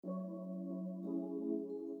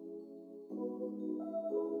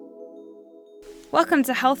Welcome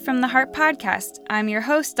to Health from the Heart podcast. I'm your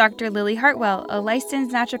host, Dr. Lily Hartwell, a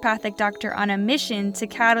licensed naturopathic doctor on a mission to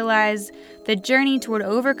catalyze the journey toward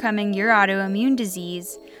overcoming your autoimmune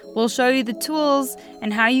disease. We'll show you the tools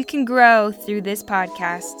and how you can grow through this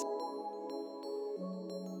podcast.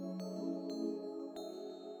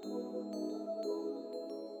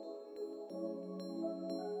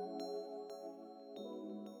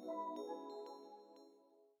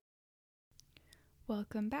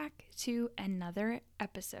 Welcome back to another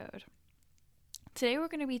episode. Today we're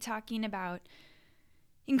going to be talking about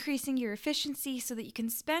increasing your efficiency so that you can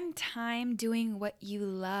spend time doing what you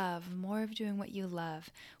love, more of doing what you love.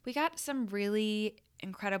 We got some really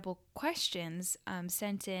incredible questions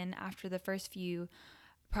sent in after the first few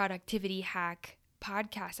productivity hack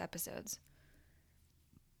podcast episodes.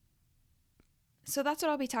 So that's what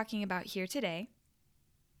I'll be talking about here today.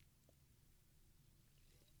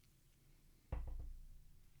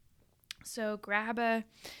 So grab a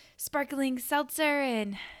sparkling seltzer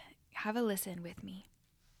and have a listen with me.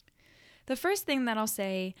 The first thing that I'll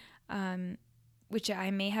say, which I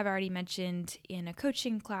may have already mentioned in a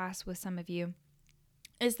coaching class with some of you,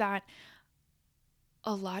 is that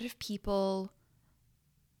a lot of people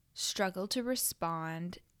struggle to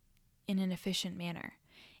respond in an efficient manner,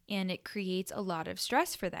 and it creates a lot of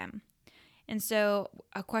stress for them. And so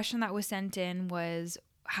a question that was sent in was,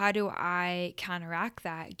 how do I counteract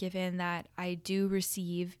that, given that I do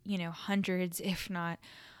receive, hundreds, if not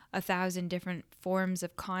 1,000 different forms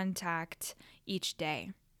of contact each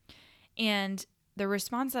day? And the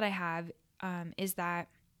response that I have is that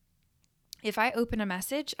if I open a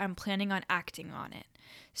message, I'm planning on acting on it.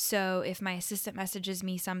 So if my assistant messages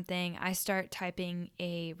me something, I start typing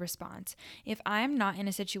a response. If I'm not in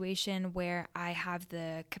a situation where I have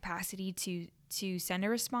the capacity to send a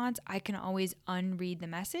response, I can always unread the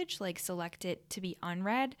message, like select it to be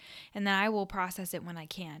unread, and then I will process it when I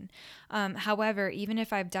can. However, even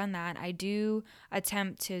if I've done that, I do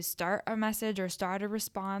attempt to start a message or start a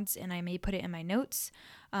response, and I may put it in my notes,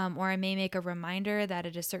 or I may make a reminder that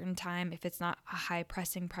at a certain time, if it's not a high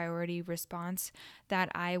pressing priority response, that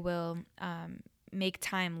I will make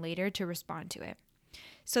time later to respond to it.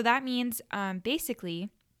 So that means basically,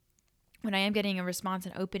 when I am getting a response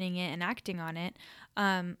and opening it and acting on it,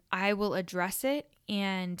 I will address it,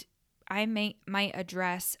 and I might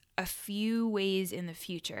address a few ways in the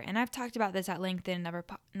future. And I've talked about this at length in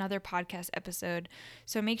another podcast episode.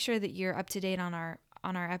 So make sure that you're up to date on our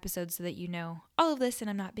episodes so that you know all of this and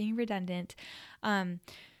I'm not being redundant.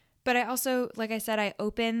 But I also, like I said, I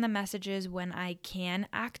open the messages when I can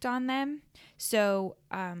act on them. So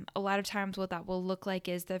a lot of times what that will look like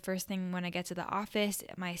is the first thing when I get to the office,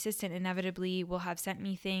 my assistant inevitably will have sent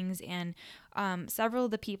me things. And several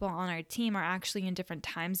of the people on our team are actually in different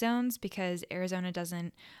time zones because Arizona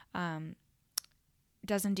doesn't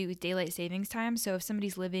do daylight savings time. So if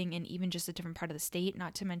somebody's living in even just a different part of the state,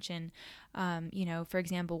 not to mention, for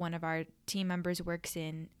example, one of our team members works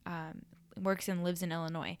and lives in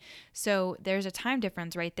Illinois. So there's a time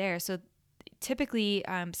difference right there. So typically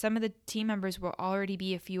some of the team members will already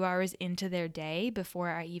be a few hours into their day before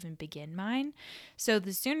I even begin mine. So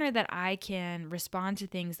the sooner that I can respond to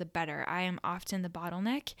things, the better. I am often the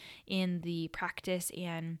bottleneck in the practice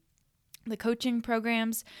and the coaching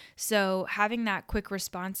programs. So having that quick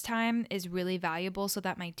response time is really valuable so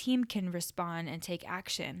that my team can respond and take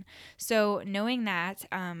action. So knowing that,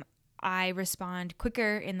 I respond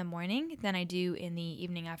quicker in the morning than I do in the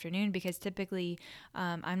evening afternoon because typically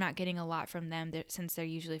I'm not getting a lot from them since they're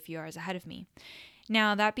usually a few hours ahead of me.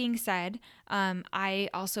 Now, that being said, I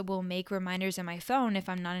also will make reminders on my phone if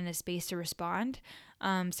I'm not in a space to respond.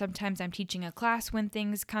 Sometimes I'm teaching a class when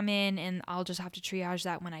things come in and I'll just have to triage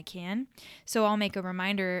that when I can. So I'll make a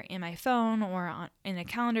reminder in my phone or in a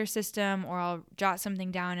calendar system, or I'll jot something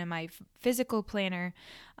down in my physical planner.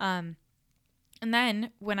 And then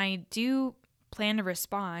when I do plan to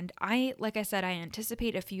respond, like I said, I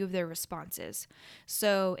anticipate a few of their responses.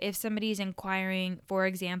 So if somebody's inquiring, for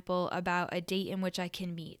example, about a date in which I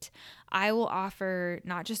can meet, I will offer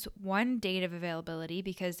not just one date of availability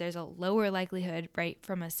because there's a lower likelihood, right,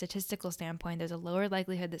 from a statistical standpoint, there's a lower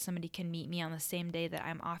likelihood that somebody can meet me on the same day that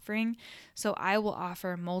I'm offering. So I will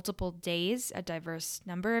offer multiple days, a diverse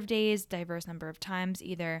number of days, diverse number of times,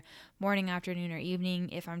 either morning, afternoon, or evening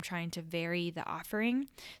if I'm trying to vary the offering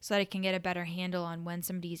so that I can get a better handle on when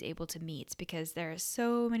somebody is able to meet, because there are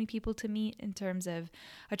so many people to meet in terms of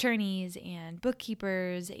attorneys and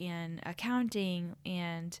bookkeepers and accounting,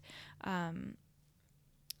 and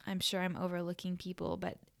I'm sure I'm overlooking people,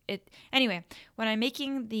 but anyway, when I'm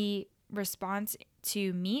making the response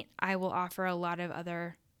to meet, I will offer a lot of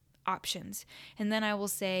other options. And then I will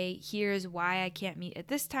say, here's why I can't meet at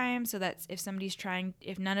this time. So that's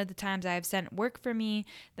if none of the times I have sent work for me,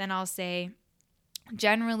 then I'll say,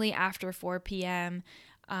 generally after 4 p.m.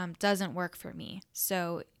 Doesn't work for me.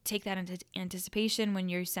 So take that into anticipation when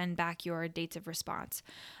you send back your dates of response.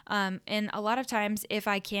 And a lot of times, if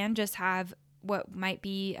I can just have what might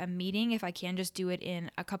be a meeting, if I can just do it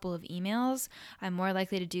in a couple of emails, I'm more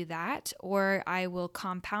likely to do that. Or I will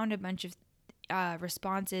compound a bunch of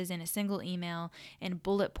responses in a single email and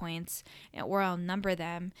bullet points, or I'll number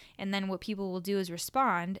them. And then what people will do is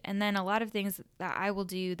respond. And then a lot of things that I will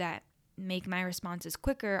do that make my responses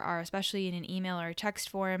quicker are, especially in an email or a text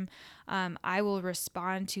form, I will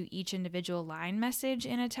respond to each individual line message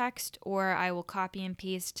in a text, or I will copy and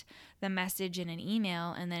paste the message in an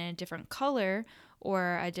email, and then in a different color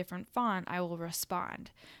or a different font, I will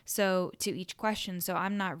respond so to each question. So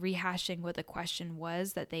I'm not rehashing what the question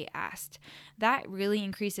was that they asked. That really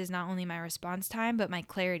increases not only my response time, but my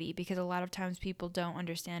clarity, because a lot of times people don't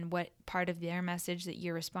understand what part of their message that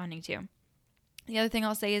you're responding to. The other thing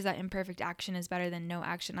I'll say is that imperfect action is better than no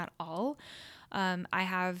action at all. I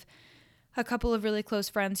have a couple of really close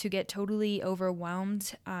friends who get totally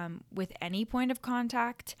overwhelmed with any point of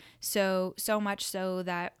contact. So much so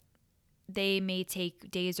that they may take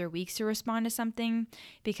days or weeks to respond to something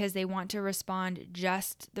because they want to respond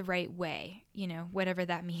just the right way, whatever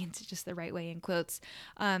that means, just the right way in quotes.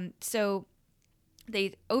 So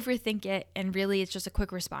they overthink it, and really it's just a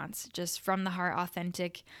quick response, just from the heart,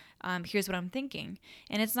 authentic. Here's what I'm thinking.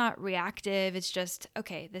 And it's not reactive. It's just,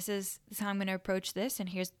 okay, this is how I'm going to approach this. And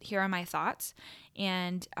here are my thoughts.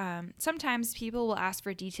 And sometimes people will ask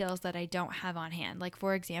for details that I don't have on hand. Like,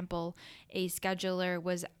 for example, a scheduler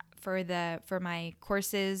was for my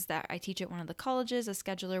courses that I teach at one of the colleges, a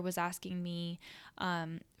scheduler was asking me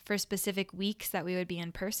for specific weeks that we would be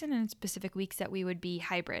in person and specific weeks that we would be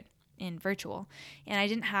hybrid in virtual. And I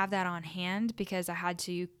didn't have that on hand because I had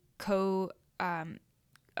to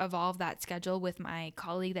evolve that schedule with my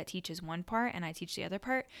colleague that teaches one part and I teach the other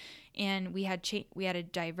part. And we had a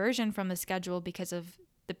diversion from the schedule because of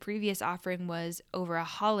the previous offering was over a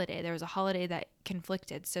holiday. There was a holiday that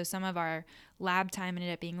conflicted. So some of our lab time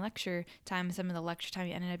ended up being lecture time. Some of the lecture time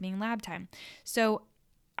ended up being lab time. So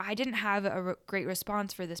I didn't have a great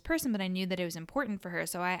response for this person, but I knew that it was important for her.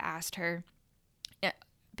 So I asked her,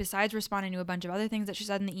 besides responding to a bunch of other things that she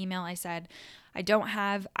said in the email, I said, I don't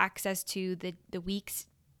have access to the weeks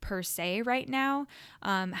per se right now.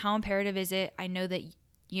 How imperative is it? I know that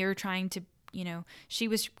you're trying to, she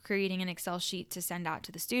was creating an Excel sheet to send out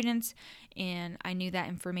to the students, and I knew that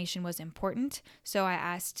information was important. So I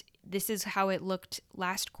asked, this is how it looked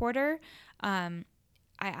last quarter. I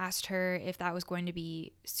asked her if that was going to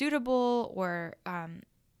be suitable or,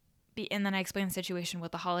 and then I explained the situation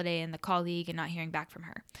with the holiday and the colleague and not hearing back from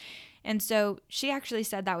her. And so she actually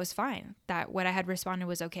said that was fine, that what I had responded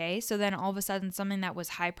was okay. So then all of a sudden something that was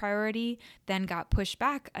high priority then got pushed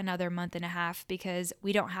back another month and a half because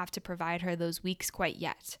we don't have to provide her those weeks quite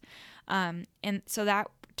yet. And so that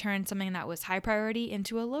turned something that was high priority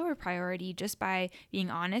into a lower priority just by being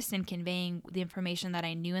honest and conveying the information that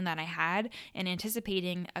I knew and that I had and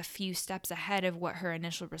anticipating a few steps ahead of what her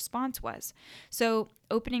initial response was. So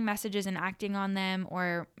opening messages and acting on them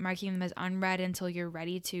or marking them as unread until you're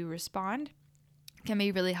ready to respond can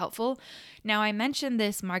be really helpful. Now, I mentioned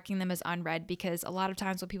this marking them as unread because a lot of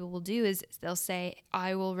times what people will do is they'll say,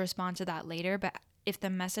 I will respond to that later. But if the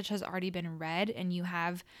message has already been read and you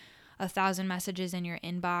have 1,000 messages in your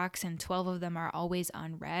inbox and 12 of them are always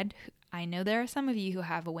unread, I know there are some of you who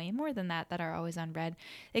have way more than that are always unread.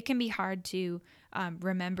 It can be hard to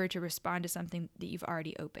remember to respond to something that you've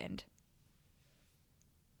already opened.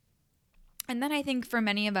 And then I think for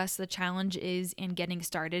many of us, the challenge is in getting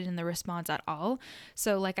started in the response at all.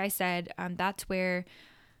 So like I said, that's where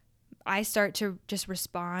I start to just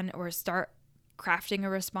respond or start crafting a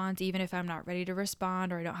response, even if I'm not ready to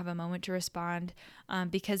respond or I don't have a moment to respond,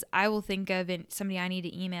 because I will think of somebody I need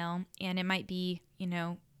to email, and it might be,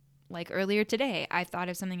 like earlier today, I thought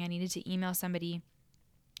of something I needed to email somebody,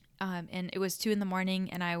 and it was 2 a.m.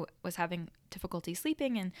 and I was having difficulty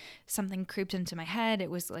sleeping and something creeped into my head. It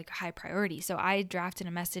was like high priority. So I drafted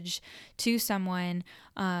a message to someone,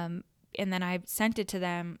 and then I sent it to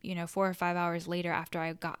them, 4 or 5 hours later after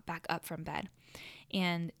I got back up from bed.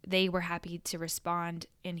 And they were happy to respond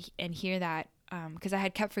and hear that because I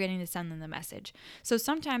had kept forgetting to send them the message. So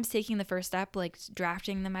sometimes taking the first step, like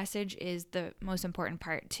drafting the message, is the most important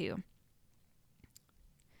part too.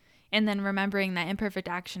 And then remembering that imperfect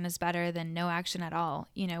action is better than no action at all.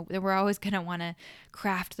 We're always going to want to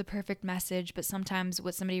craft the perfect message, but sometimes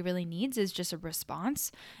what somebody really needs is just a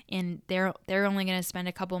response, and they're only going to spend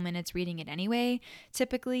a couple minutes reading it anyway,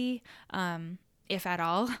 typically, if at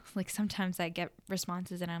all. Like sometimes I get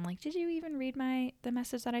responses and I'm like, did you even read the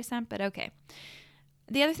message that I sent? But okay.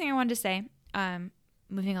 The other thing I wanted to say,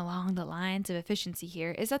 moving along the lines of efficiency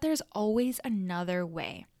here, is that there's always another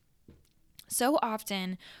way. So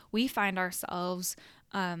often we find ourselves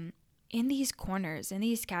in these corners, in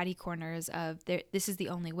these catty corners of this is the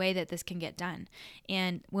only way that this can get done.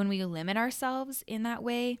 And when we limit ourselves in that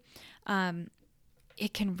way,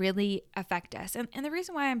 it can really affect us. And the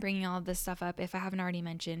reason why I'm bringing all of this stuff up, if I haven't already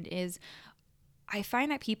mentioned, is I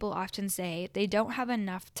find that people often say they don't have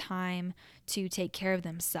enough time to take care of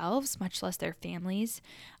themselves, much less their families,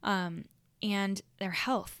 and their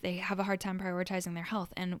health. They have a hard time prioritizing their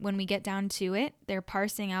health. And when we get down to it, they're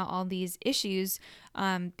parsing out all these issues,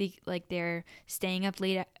 like they're staying up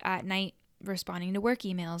late at night responding to work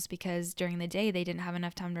emails because during the day they didn't have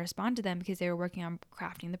enough time to respond to them because they were working on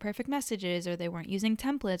crafting the perfect messages, or they weren't using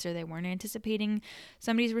templates, or they weren't anticipating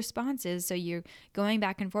somebody's responses. So you're going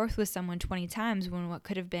back and forth with someone 20 times when what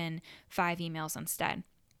could have been 5 emails instead,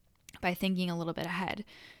 by thinking a little bit ahead.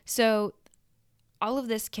 So all of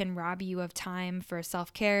this can rob you of time for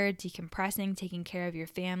self-care, decompressing, taking care of your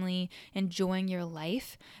family, enjoying your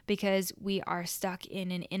life, because we are stuck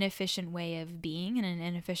in an inefficient way of being and an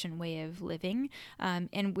inefficient way of living.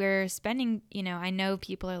 And we're spending, I know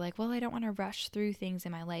people are like, well, I don't want to rush through things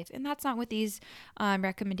in my life. And that's not what these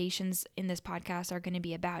recommendations in this podcast are going to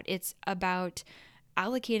be about. It's about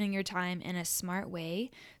allocating your time in a smart way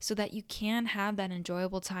so that you can have that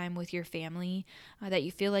enjoyable time with your family that you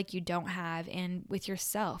feel like you don't have, and with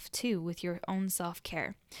yourself too, with your own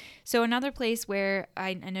self-care. So another place where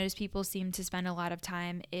I notice people seem to spend a lot of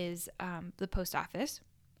time is the post office.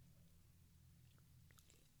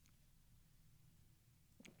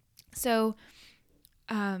 So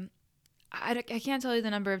I can't tell you the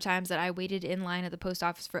number of times that I waited in line at the post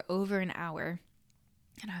office for over an hour.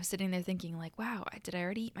 And I was sitting there thinking like, wow, did I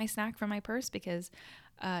already eat my snack from my purse? Because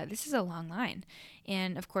this is a long line.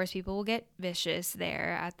 And of course, people will get vicious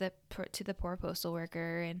there to the poor postal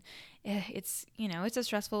worker. And it's a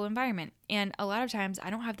stressful environment. And a lot of times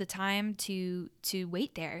I don't have the time to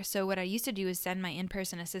wait there. So what I used to do is send my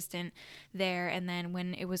in-person assistant there. And then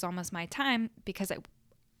when it was almost my time, because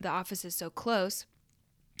the office is so close,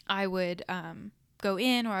 I would go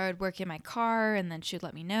in, or I would work in my car, and then she'd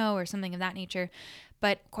let me know, or something of that nature.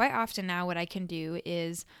 But quite often now what I can do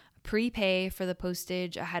is prepay for the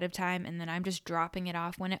postage ahead of time, and then I'm just dropping it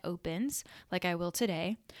off when it opens, like I will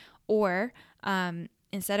today. Or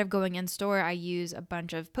instead of going in store, I use a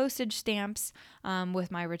bunch of postage stamps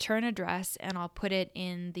with my return address, and I'll put it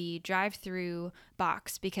in the drive-through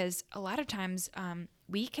box, because a lot of times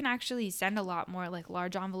we can actually send a lot more like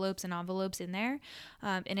large envelopes and envelopes in there,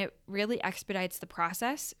 and it really expedites the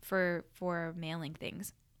process for mailing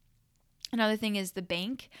things. Another thing is the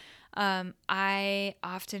bank. I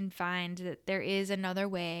often find that there is another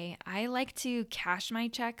way. I like to cash my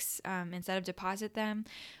checks instead of deposit them,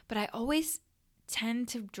 but I always tend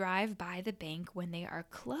to drive by the bank when they are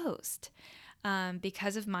closed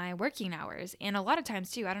because of my working hours. And a lot of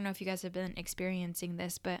times too, I don't know if you guys have been experiencing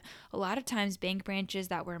this, but a lot of times bank branches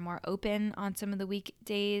that were more open on some of the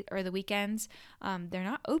weekdays or the weekends, they're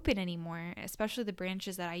not open anymore, especially the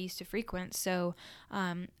branches that I used to frequent. So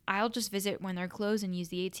I'll just visit when they're closed and use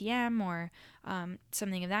the ATM or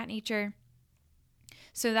something of that nature.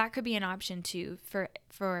 So that could be an option too for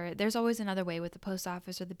there's always another way with the post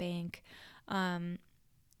office or the bank.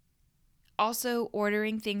 Also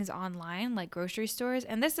ordering things online like grocery stores,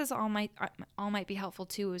 and this is all might be helpful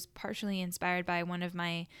too. It was partially inspired by one of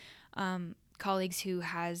my colleagues who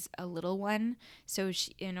has a little one. So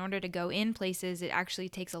in order to go in places, it actually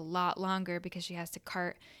takes a lot longer because she has to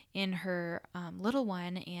cart in her little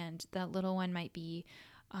one, and that little one might be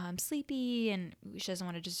sleepy and she doesn't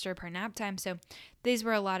want to disturb her nap time. So these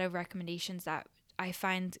were a lot of recommendations that I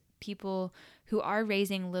find people who are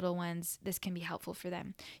raising little ones, this can be helpful for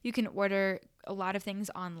them. You can order a lot of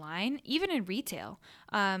things online, even in retail.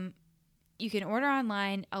 You can order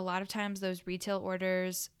online. A lot of times those retail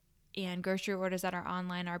orders and grocery orders that are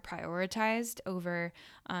online are prioritized over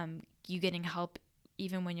you getting help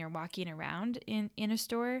even when you're walking around in a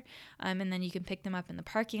store. And then you can pick them up in the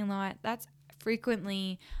parking lot. That's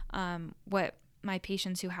frequently what my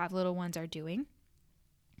patients who have little ones are doing.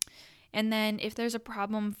 And then if there's a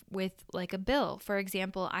problem with like a bill, for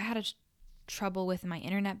example, I had trouble with my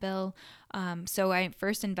internet bill. So I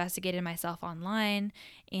first investigated myself online,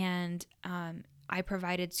 and I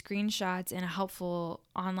provided screenshots in a helpful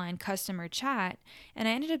online customer chat, and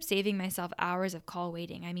I ended up saving myself hours of call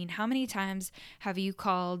waiting. I mean, how many times have you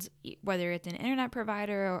called, whether it's an internet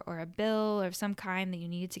provider or a bill of some kind that you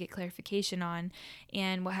needed to get clarification on,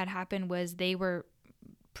 and what had happened was they were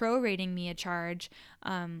prorating me a charge,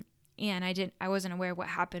 and I wasn't aware of what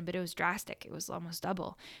happened, but it was drastic. It was almost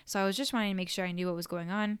double. So I was just wanting to make sure I knew what was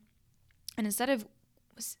going on. And instead of,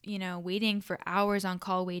 waiting for hours on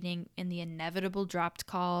call waiting in the inevitable dropped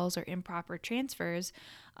calls or improper transfers,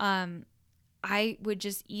 I would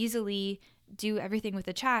just easily do everything with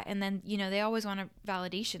the chat. And then, they always want a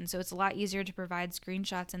validation. So it's a lot easier to provide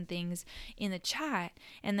screenshots and things in the chat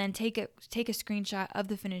and then take a screenshot of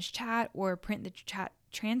the finished chat or print the chat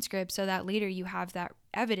transcript so that later you have that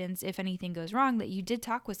evidence if anything goes wrong that you did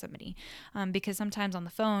talk with somebody, because sometimes on the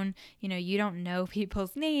phone you don't know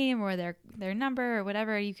people's name or their number or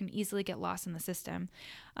whatever. You can easily get lost in the system,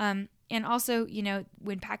 and also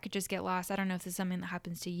when packages get lost, I don't know if this is something that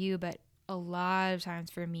happens to you, but a lot of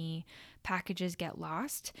times for me packages get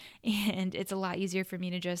lost, and it's a lot easier for me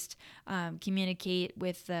to just communicate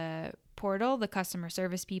with the portal, the customer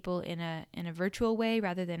service people in a virtual way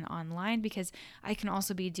rather than online, because I can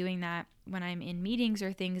also be doing that when I'm in meetings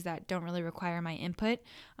or things that don't really require my input.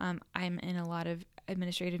 I'm in a lot of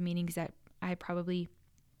administrative meetings that I probably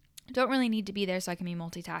don't really need to be there, so I can be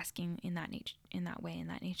multitasking in that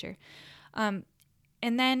nature.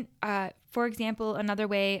 And then, for example,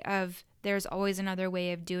 there's always another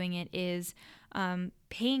way of doing it is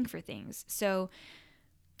paying for things. So,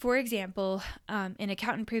 for example, an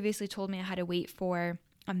accountant previously told me I had to wait for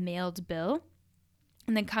a mailed bill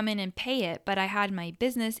and then come in and pay it. But I had my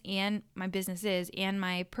businesses and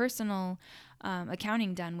my personal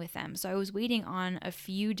accounting done with them. So I was waiting on a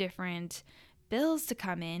few different bills to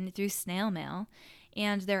come in through snail mail,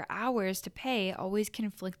 and their hours to pay always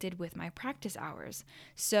conflicted with my practice hours.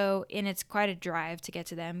 So, and it's quite a drive to get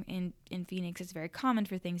to them. In Phoenix, it's very common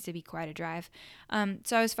for things to be quite a drive.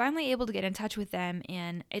 So I was finally able to get in touch with them,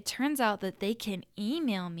 and it turns out that they can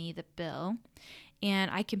email me the bill, and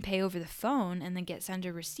I can pay over the phone and then get sent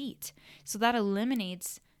a receipt. So that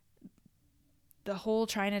eliminates the whole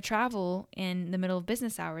trying to travel in the middle of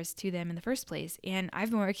business hours to them in the first place. And I've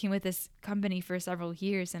been working with this company for several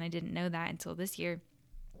years, and I didn't know that until this year.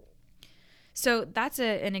 So that's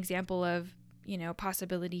an example of,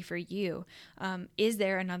 possibility for you. Is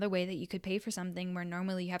there another way that you could pay for something where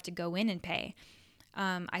normally you have to go in and pay?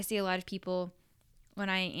 I see a lot of people when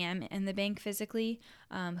I am in the bank physically,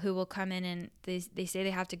 who will come in and they say they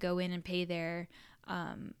have to go in and pay their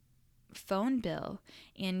phone bill.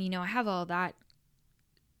 And, I have all that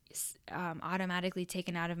automatically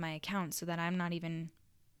taken out of my account so that I'm not even,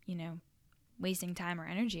 wasting time or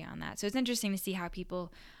energy on that. So it's interesting to see how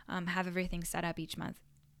people have everything set up each month.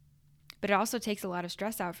 But it also takes a lot of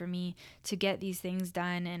stress out for me to get these things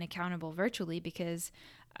done and accountable virtually, because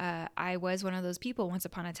I was one of those people once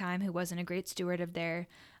upon a time who wasn't a great steward of their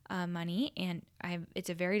money, and it's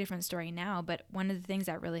a very different story now. But one of the things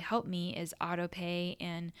that really helped me is auto pay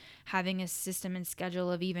and having a system and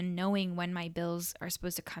schedule of even knowing when my bills are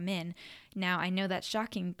supposed to come in. Now, I know that's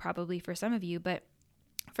shocking probably for some of you, but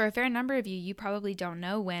for a fair number of you, you probably don't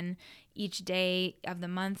know when each day of the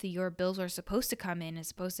month your bills are supposed to come in, is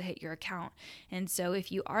supposed to hit your account. And so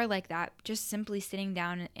if you are like that, just simply sitting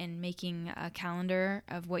down and making a calendar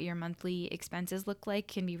of what your monthly expenses look like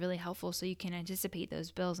can be really helpful, so you can anticipate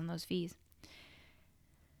those bills and those fees.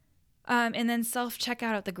 And then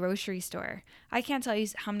self-checkout at the grocery store. I can't tell you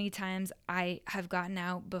how many times I have gotten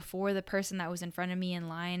out before the person that was in front of me in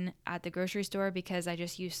line at the grocery store because I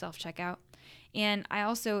just used self-checkout. And I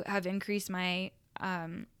also have increased my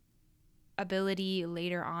ability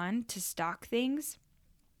later on to stock things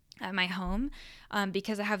at my home,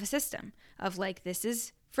 because I have a system of this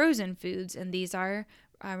is frozen foods and these are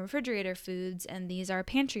refrigerator foods and these are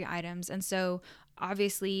pantry items. And so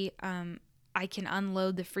obviously I can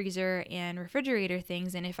unload the freezer and refrigerator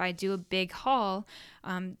things. And if I do a big haul,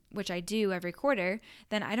 which I do every quarter,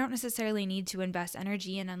 then I don't necessarily need to invest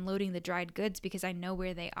energy in unloading the dried goods because I know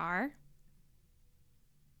where they are.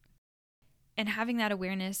 And having that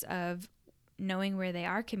awareness of knowing where they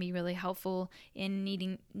are can be really helpful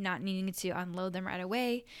in not needing to unload them right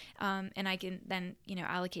away. And I can then,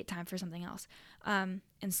 allocate time for something else, and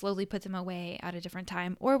slowly put them away at a different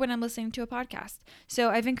time or when I'm listening to a podcast.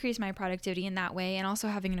 So I've increased my productivity in that way. And also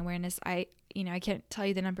having an awareness, I can't tell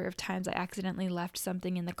you the number of times I accidentally left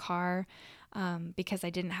something in the car, because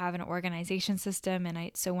I didn't have an organization system.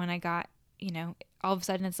 And so when I got, all of a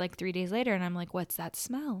sudden it's 3 days later and I'm like, what's that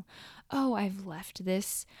smell? Oh, I've left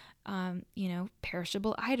this,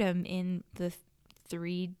 perishable item in the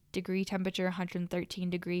 103-degree temperature,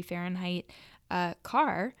 113-degree Fahrenheit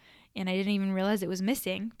car, and I didn't even realize it was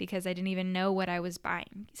missing because I didn't even know what I was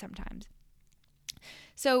buying sometimes.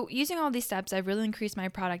 So using all these steps, I've really increased my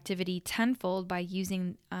productivity tenfold by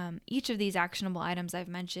using each of these actionable items I've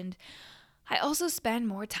mentioned. I also spend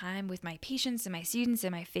more time with my patients and my students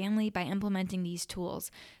and my family by implementing these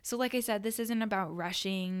tools. So like I said, this isn't about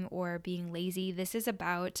rushing or being lazy. This is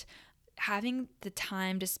about having the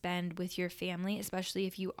time to spend with your family, especially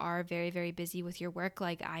if you are very, very busy with your work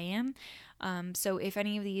like I am. So if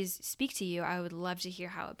any of these speak to you, I would love to hear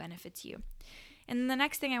how it benefits you. And the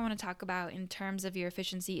next thing I want to talk about in terms of your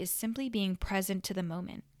efficiency is simply being present to the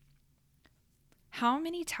moment. How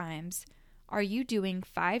many times are you doing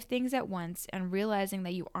 5 things at once and realizing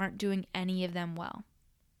that you aren't doing any of them well?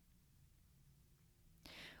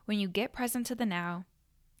 When you get present to the now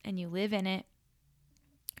and you live in it,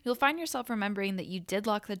 you'll find yourself remembering that you did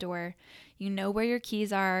lock the door, you know where your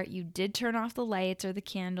keys are, you did turn off the lights or the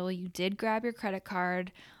candle, you did grab your credit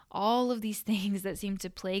card, all of these things that seem to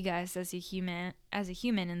plague us as a human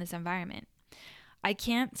in this environment. I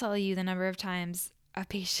can't tell you the number of times a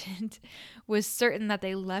patient was certain that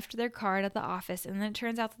they left their card at the office, and then it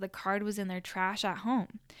turns out that the card was in their trash at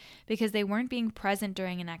home because they weren't being present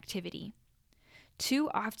during an activity. Too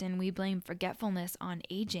often we blame forgetfulness on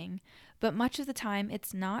aging, but much of the time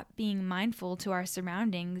it's not being mindful to our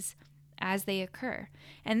surroundings as they occur,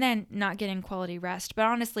 and then not getting quality rest. But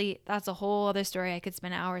honestly, that's a whole other story I could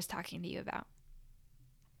spend hours talking to you about.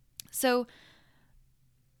 So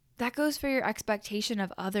that goes for your expectation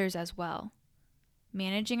of others as well.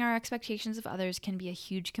 Managing our expectations of others can be a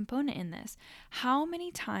huge component in this. How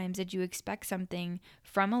many times did you expect something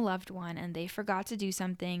from a loved one and they forgot to do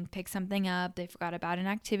something, pick something up, they forgot about an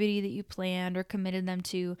activity that you planned or committed them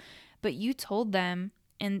to, but you told them,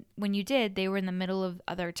 and when you did, they were in the middle of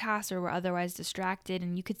other tasks or were otherwise distracted,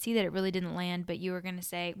 and you could see that it really didn't land, but you were going to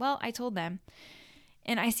say, well, I told them.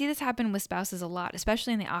 And I see this happen with spouses a lot,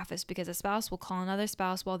 especially in the office, because a spouse will call another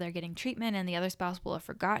spouse while they're getting treatment and the other spouse will have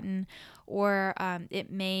forgotten, or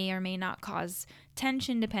it may or may not cause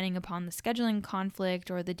tension depending upon the scheduling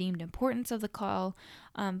conflict or the deemed importance of the call,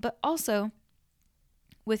 but also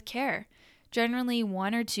with care. Generally,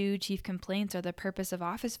 1 or 2 chief complaints are the purpose of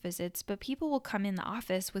office visits, but people will come in the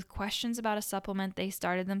office with questions about a supplement they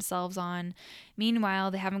started themselves on.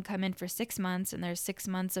 Meanwhile, they haven't come in for 6 months, and there's 6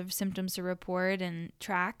 months of symptoms to report and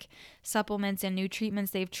track. Supplements and new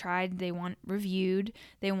treatments they've tried, they want reviewed.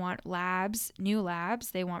 They want labs, new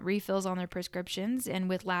labs. They want refills on their prescriptions, and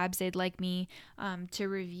with labs, they'd like me to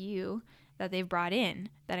review that they've brought in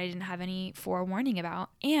that I didn't have any forewarning about.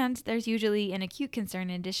 And there's usually an acute concern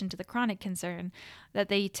in addition to the chronic concern that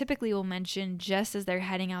they typically will mention just as they're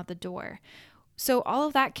heading out the door. So all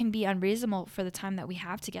of that can be unreasonable for the time that we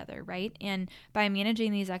have together, right? And by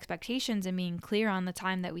managing these expectations and being clear on the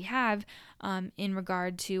time that we have in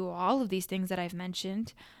regard to all of these things that I've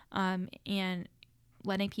mentioned, and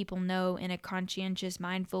letting people know in a conscientious,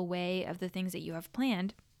 mindful way of the things that you have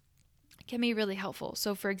planned, can be really helpful.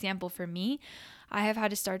 So for example, for me, I have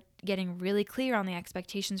had to start getting really clear on the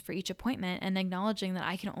expectations for each appointment and acknowledging that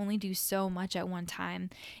I can only do so much at one time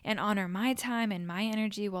and honor my time and my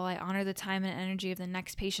energy while I honor the time and energy of the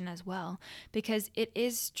next patient as well. Because it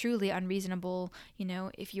is truly unreasonable,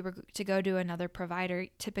 if you were to go to another provider,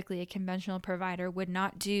 typically a conventional provider would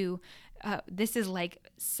not do this is like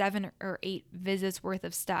 7 or 8 visits worth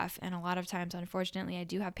of stuff. And a lot of times, unfortunately, I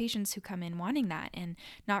do have patients who come in wanting that and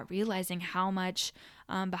not realizing how much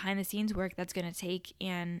behind the scenes work that's going to take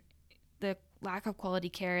and the lack of quality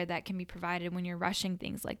care that can be provided when you're rushing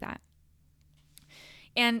things like that.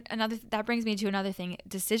 And that brings me to another thing,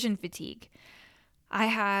 decision fatigue. I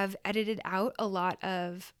have edited out a lot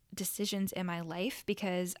of decisions in my life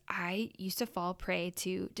because I used to fall prey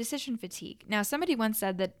to decision fatigue. Now, somebody once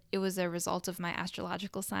said that it was a result of my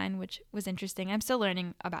astrological sign, which was interesting. I'm still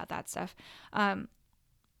learning about that stuff.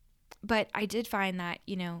 But I did find that,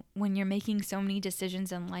 when you're making so many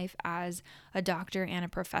decisions in life as a doctor and a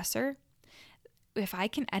professor, if I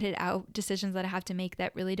can edit out decisions that I have to make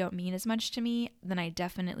that really don't mean as much to me, then I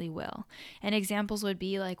definitely will. And examples would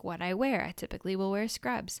be like what I wear. I typically will wear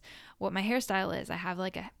scrubs. What my hairstyle is. I have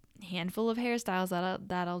like a handful of hairstyles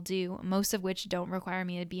that I'll do, most of which don't require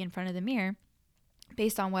me to be in front of the mirror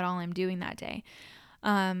based on what all I'm doing that day.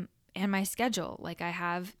 And my schedule, like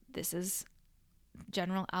this is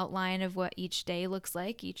general outline of what each day looks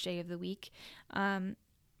like, each day of the week.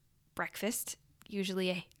 Breakfast,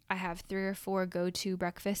 usually I have 3 or 4 go-to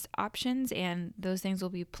breakfast options, and those things will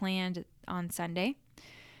be planned on Sunday.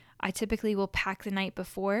 I typically will pack the night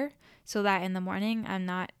before so that in the morning I'm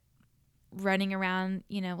not running around,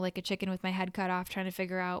 like a chicken with my head cut off, trying to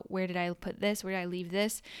figure out where did I put this, where did I leave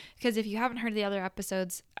this? Because if you haven't heard the other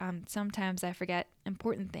episodes, sometimes I forget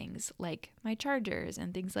important things like my chargers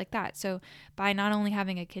and things like that. So by not only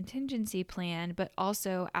having a contingency plan, but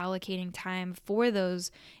also allocating time for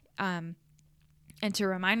those, and to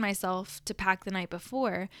remind myself to pack the night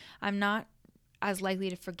before, I'm not as likely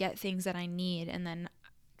to forget things that I need. And then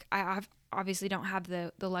I've obviously don't have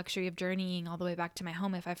the luxury of journeying all the way back to my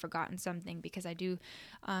home if I've forgotten something, because I do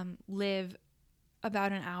live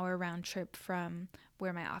about an hour round trip from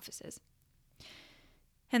where my office is.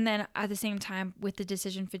 And then at the same time, with the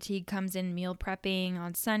decision fatigue comes in meal prepping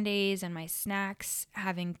on Sundays and my snacks,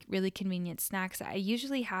 having really convenient snacks. I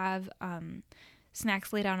usually have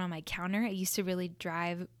snacks laid out on my counter. It used to really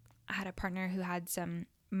drive, I had a partner who had some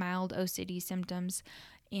mild OCD symptoms,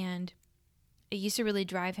 and it used to really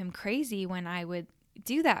drive him crazy when I would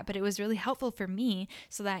do that, but it was really helpful for me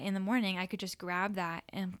so that in the morning I could just grab that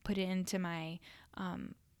and put it into my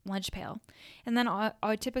lunch pail. And then I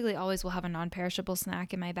typically always will have a non-perishable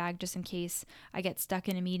snack in my bag just in case I get stuck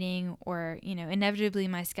in a meeting, or, inevitably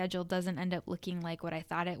my schedule doesn't end up looking like what I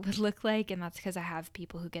thought it would look like. And that's because I have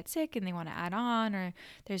people who get sick and they want to add on, or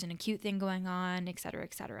there's an acute thing going on, et cetera,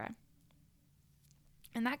 et cetera.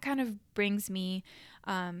 And that kind of brings me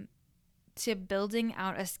to building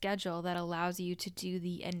out a schedule that allows you to do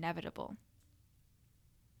the inevitable.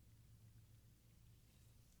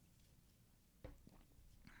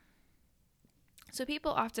 So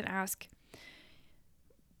people often ask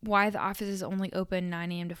why the office is only open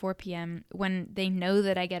 9 a.m. to 4 p.m. when they know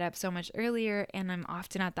that I get up so much earlier and I'm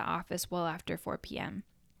often at the office well after 4 p.m.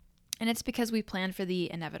 And it's because we plan for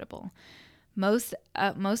the inevitable. Most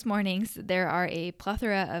mornings, there are a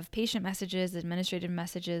plethora of patient messages, administrative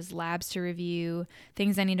messages, labs to review,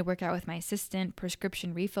 things I need to work out with my assistant,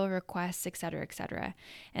 prescription refill requests, et cetera, et cetera.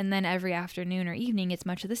 And then every afternoon or evening, it's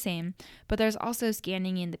much of the same. But there's also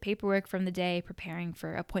scanning in the paperwork from the day, preparing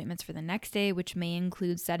for appointments for the next day, which may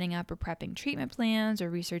include setting up or prepping treatment plans or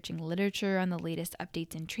researching literature on the latest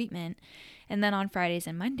updates in treatment. And then on Fridays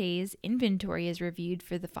and Mondays, inventory is reviewed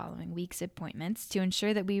for the following week's appointments to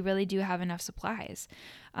ensure that we really do have enough supplies.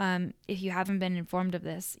 If you haven't been informed of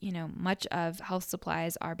this, much of health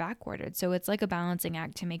supplies are backordered. So it's like a balancing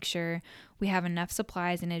act to make sure we have enough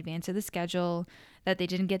supplies in advance of the schedule, that they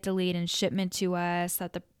didn't get delayed in shipment to us,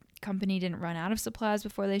 that the company didn't run out of supplies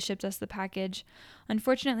before they shipped us the package.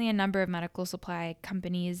 Unfortunately, a number of medical supply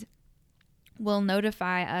companies will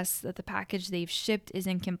notify us that the package they've shipped is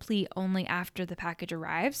incomplete only after the package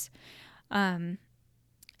arrives.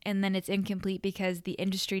 And then it's incomplete because the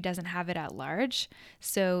industry doesn't have it at large.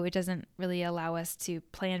 So it doesn't really allow us to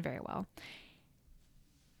plan very well.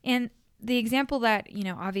 And the example that,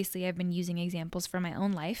 obviously I've been using examples from my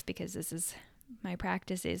own life because this is my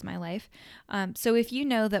practice, is my life. So if you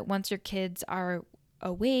know that once your kids are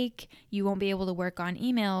awake, you won't be able to work on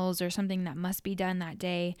emails or something that must be done that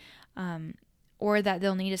day, or that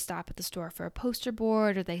they'll need to stop at the store for a poster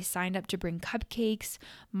board, or they signed up to bring cupcakes,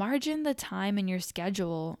 margin the time in your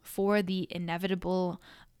schedule for the inevitable,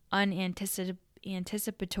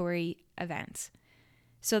 unanticipatory events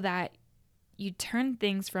so that you turn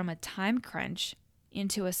things from a time crunch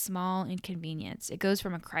into a small inconvenience. It goes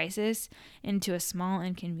from a crisis into a small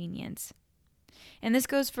inconvenience. And this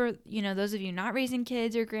goes for, those of you not raising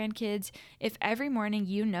kids or grandkids. If every morning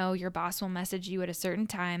your boss will message you at a certain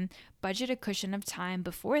time, budget a cushion of time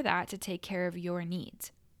before that to take care of your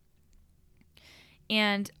needs.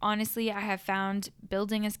 And honestly, I have found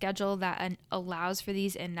building a schedule that allows for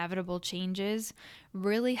these inevitable changes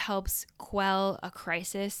really helps quell a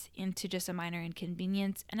crisis into just a minor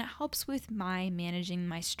inconvenience, and it helps with managing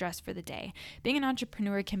my stress for the day. Being an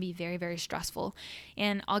entrepreneur can be very, very stressful.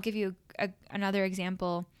 And I'll give you another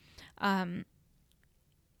example.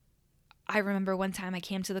 I remember one time I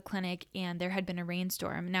came to the clinic and there had been a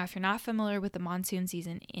rainstorm. Now, if you're not familiar with the monsoon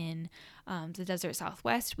season in the desert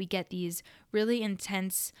Southwest, we get these really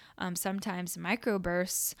intense, sometimes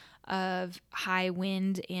microbursts of high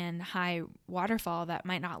wind and high waterfall that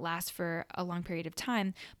might not last for a long period of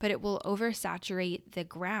time, but it will oversaturate the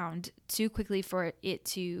ground too quickly for it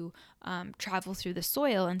to travel through the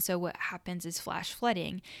soil. And so what happens is flash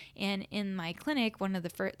flooding. And in my clinic, one of the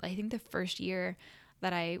first, I think the first year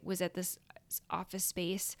that I was at this office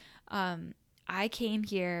space, I came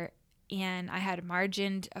here and I had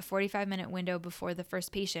margined a 45-minute window before the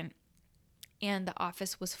first patient, and the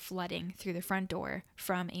office was flooding through the front door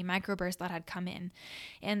from a microburst that had come in.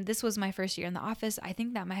 And this was my first year in the office. I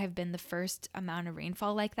think that might have been the first amount of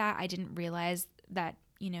rainfall like that. I didn't realize that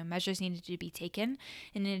measures needed to be taken.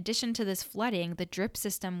 And in addition to this flooding, the drip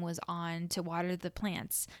system was on to water the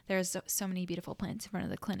plants. There's so many beautiful plants in front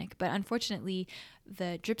of the clinic, but unfortunately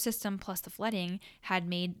the drip system plus the flooding had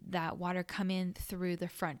made that water come in through the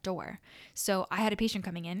front door. So I had a patient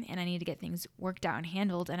coming in and I needed to get things worked out and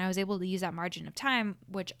handled, and I was able to use that margin of time,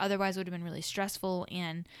 which otherwise would have been really stressful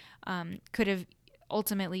and could have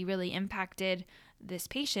ultimately really impacted this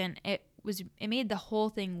patient. It made the whole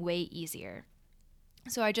thing way easier.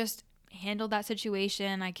 So I just handled that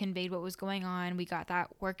situation. I conveyed what was going on. We got that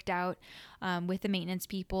worked out with the maintenance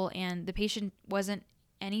people, and the patient wasn't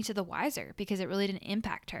any to the wiser because it really didn't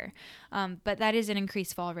impact her. But that is an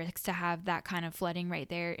increased fall risk to have that kind of flooding right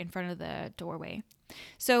there in front of the doorway.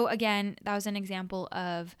 So again, that was an example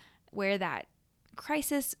of where that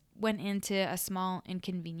crisis went into a small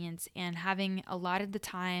inconvenience, and having allotted the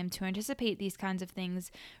time to anticipate these kinds of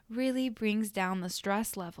things really brings down the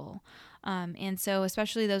stress level. And so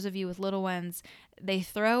especially those of you with little ones, they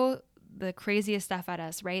throw the craziest stuff at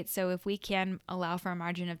us, right? So if we can allow for a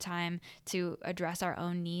margin of time to address our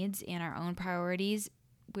own needs and our own priorities,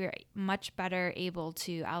 we're much better able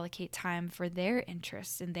to allocate time for their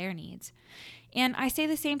interests and their needs. And I say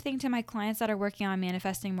the same thing to my clients that are working on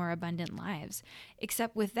manifesting more abundant lives,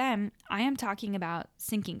 except with them, I am talking about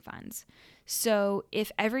sinking funds. So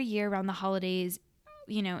if every year around the holidays,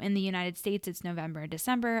 in the United States, it's November and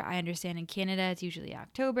December. I understand in Canada, it's usually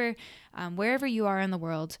October. Wherever you are in the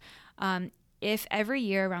world, if every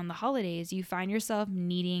year around the holidays, you find yourself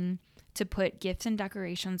needing to put gifts and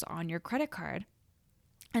decorations on your credit card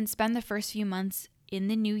and spend the first few months in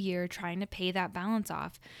the new year trying to pay that balance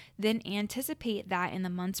off, then anticipate that in the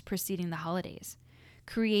months preceding the holidays.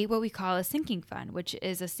 Create what we call a sinking fund, which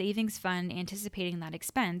is a savings fund anticipating that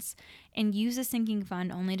expense, and use a sinking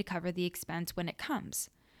fund only to cover the expense when it comes.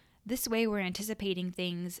 This way, we're anticipating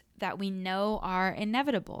things that we know are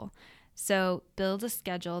inevitable. So build a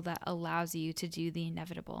schedule that allows you to do the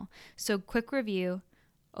inevitable. So quick review: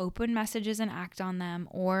 open messages and act on them,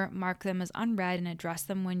 or mark them as unread and address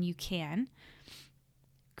them when you can.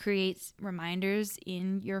 Create reminders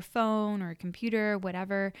in your phone or computer,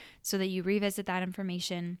 whatever, so that you revisit that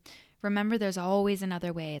information. Remember, there's always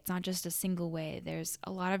another way. It's not just a single way. There's a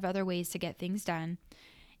lot of other ways to get things done.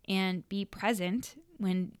 And be present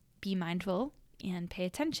be mindful and pay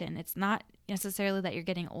attention. It's not necessarily that you're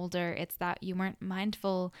getting older. It's that you weren't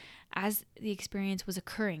mindful as the experience was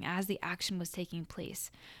occurring, as the action was taking place.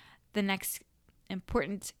 The next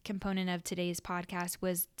important component of today's podcast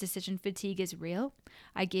was decision fatigue is real.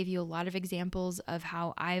 I gave you a lot of examples of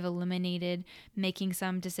how I've eliminated making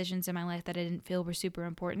some decisions in my life that I didn't feel were super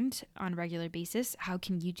important on a regular basis. How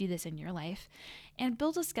can you do this in your life? And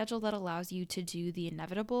build a schedule that allows you to do the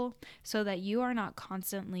inevitable so that you are not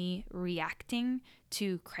constantly reacting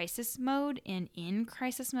to crisis mode and in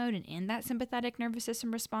that sympathetic nervous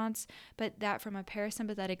system response, but that from a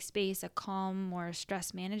parasympathetic space, a calm or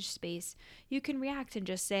stress managed space, you can react and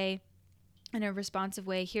just say in a responsive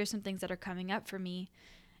way, here's some things that are coming up for me,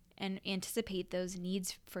 and anticipate those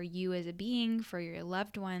needs for you as a being, for your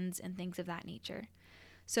loved ones, and things of that nature.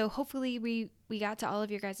 So hopefully we got to all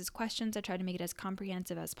of your guys' questions. I tried to make it as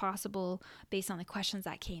comprehensive as possible based on the questions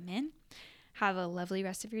that came in. Have a lovely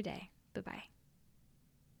rest of your day. Bye-bye.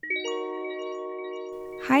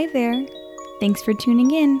 Hi there. Thanks for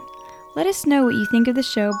tuning in. Let us know what you think of the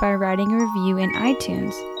show by writing a review in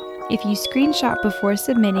iTunes. If you screenshot before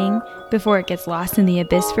submitting, before it gets lost in the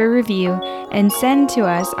abyss for review, and send to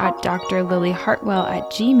us at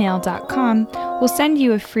drlilyhartwell@gmail.com, we'll send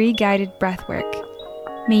you a free guided breathwork.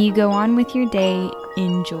 May you go on with your day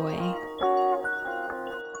in joy.